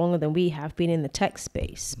this a lot longer than we have been in the tech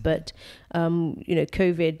space, but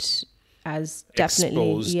COVID has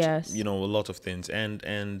definitely exposed a lot of things,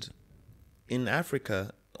 and in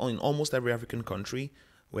Africa, in almost every African country,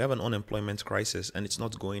 we have an unemployment crisis, and it's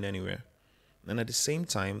not going anywhere. And at the same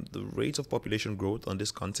time, the rate of population growth on this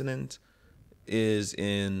continent is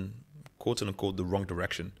in quote unquote the wrong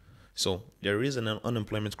direction. So there is an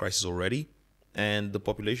unemployment crisis already, and the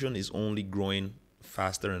population is only growing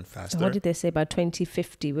faster and faster. What did they say by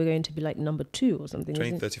 2050 we're going to be like number 2 or something?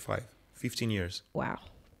 2035, 15 years. Wow.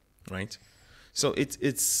 Right. So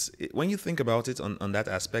it's when you think about it on that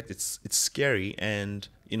aspect, it's scary, and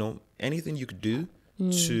anything you could do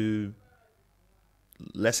to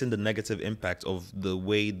lessen the negative impact of the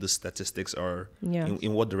way the statistics are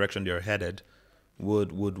in what direction they're headed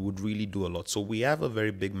would really do a lot. So we have a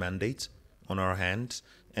very big mandate on our hands,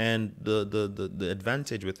 and the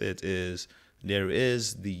advantage with it is there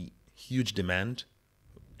is the huge demand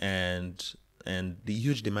and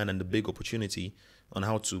the big opportunity on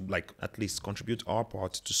how to like at least contribute our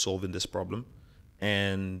part to solving this problem,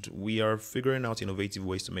 and we are figuring out innovative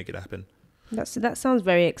ways to make it happen. That sounds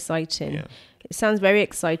very exciting. Yeah. It sounds very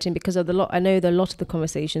exciting because of I know that a lot of the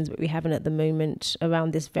conversations that we're having at the moment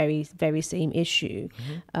around this very, very same issue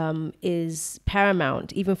is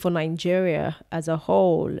paramount, even for Nigeria as a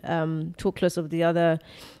whole. Talk less of the other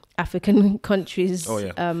African countries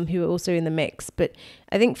who are also in the mix. But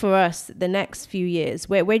I think for us, the next few years,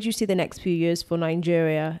 where do you see the next few years for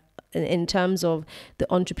Nigeria in terms of the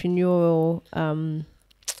entrepreneurial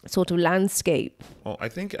sort of landscape? Well, I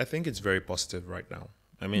think it's very positive right now.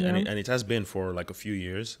 I mean, and it has been for like a few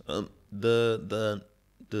years. The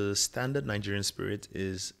standard Nigerian spirit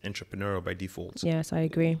is entrepreneurial by default. Yes, I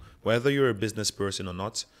agree. Whether you're a business person or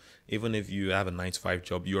not, even if you have a 9-to-5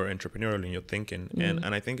 job, you're entrepreneurial in your thinking.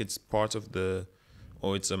 And I think it's part of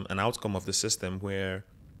it's an outcome of the system where,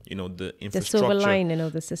 the infrastructure. The silver lining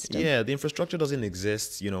of the system. Yeah, the infrastructure doesn't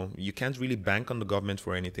exist. You can't really bank on the government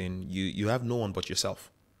for anything. You have no one but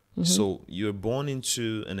yourself. So you're born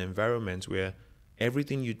into an environment where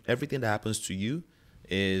everything that happens to you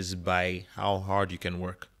is by how hard you can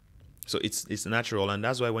work. So it's natural, and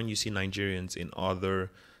that's why when you see Nigerians in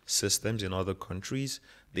other systems in other countries,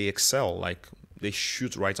 they excel. Like they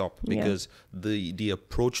shoot right up because the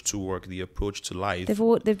approach to work, the approach to life,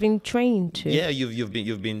 they've been trained to. Yeah,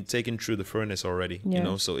 you've been taken through the furnace already.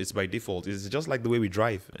 So it's by default. It's just like the way we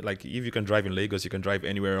drive. Like if you can drive in Lagos, you can drive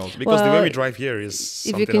anywhere else, because the way we drive here is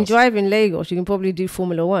something if you can else. drive in Lagos, you can probably do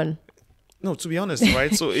Formula 1. No, to be honest,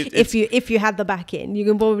 right? So if you had the back in, you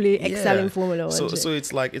can probably excel in Formula 1. So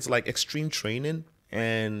it's like extreme training,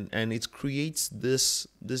 and it creates this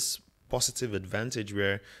positive advantage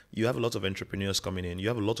where you have a lot of entrepreneurs coming in. You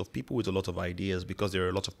have a lot of people with a lot of ideas because there are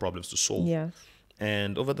a lot of problems to solve. Yes.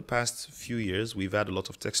 And over the past few years, we've had a lot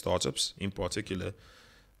of tech startups in particular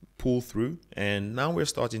pull through, and now we're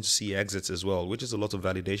starting to see exits as well, which is a lot of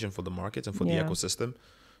validation for the market and for the ecosystem.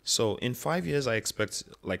 So in 5 years, I expect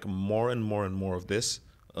like more and more and more of this.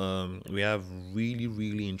 We have really,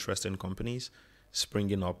 really interesting companies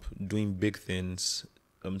springing up, doing big things,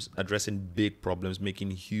 addressing big problems,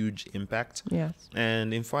 making huge impact. Yes.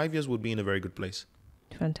 And in 5 years, we'll be in a very good place.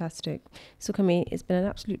 Fantastic. Sunkanmi, it's been an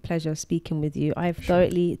absolute pleasure speaking with you. I've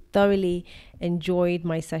thoroughly enjoyed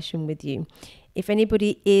my session with you. If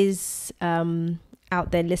anybody is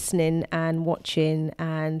out there listening and watching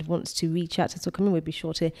and wants to reach out to Sunkanmi, we'll be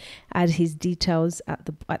sure to add his details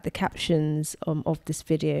at the captions of this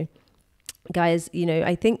video. Guys,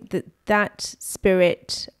 I think that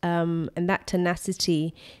spirit and that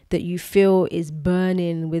tenacity that you feel is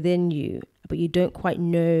burning within you, but you don't quite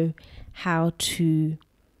know how to,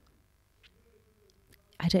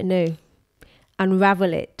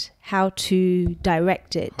 unravel it, how to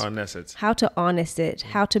direct it, harness it, how to harness it,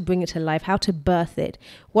 how to bring it to life, how to birth it,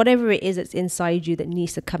 whatever it is that's inside you that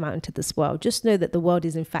needs to come out into this world. Just know that the world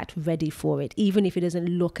is in fact ready for it, even if it doesn't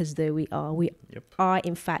look as though we are. We are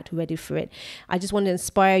in fact ready for it. I just want to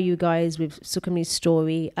inspire you guys with Sunkanmi's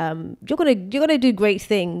story. You're gonna do great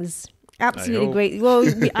things. Absolutely great. Well,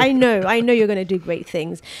 I know you're going to do great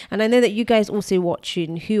things. And I know that you guys also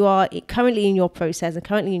watching who are currently in your process and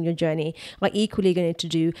currently in your journey are equally going to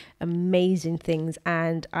do amazing things.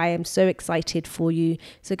 And I am so excited for you.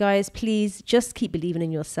 So guys, please just keep believing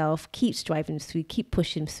in yourself, keep striving through, keep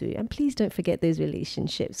pushing through. And please don't forget those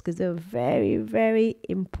relationships, because they're very, very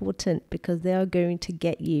important, because they are going to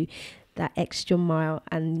get you that extra mile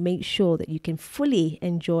and make sure that you can fully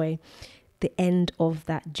enjoy the end of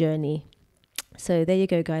that journey. So there you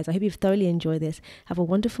go, guys. I hope you've thoroughly enjoyed this. Have a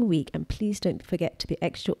wonderful week, and please don't forget to be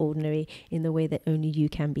extraordinary in the way that only you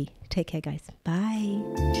can be. Take care, guys. Bye.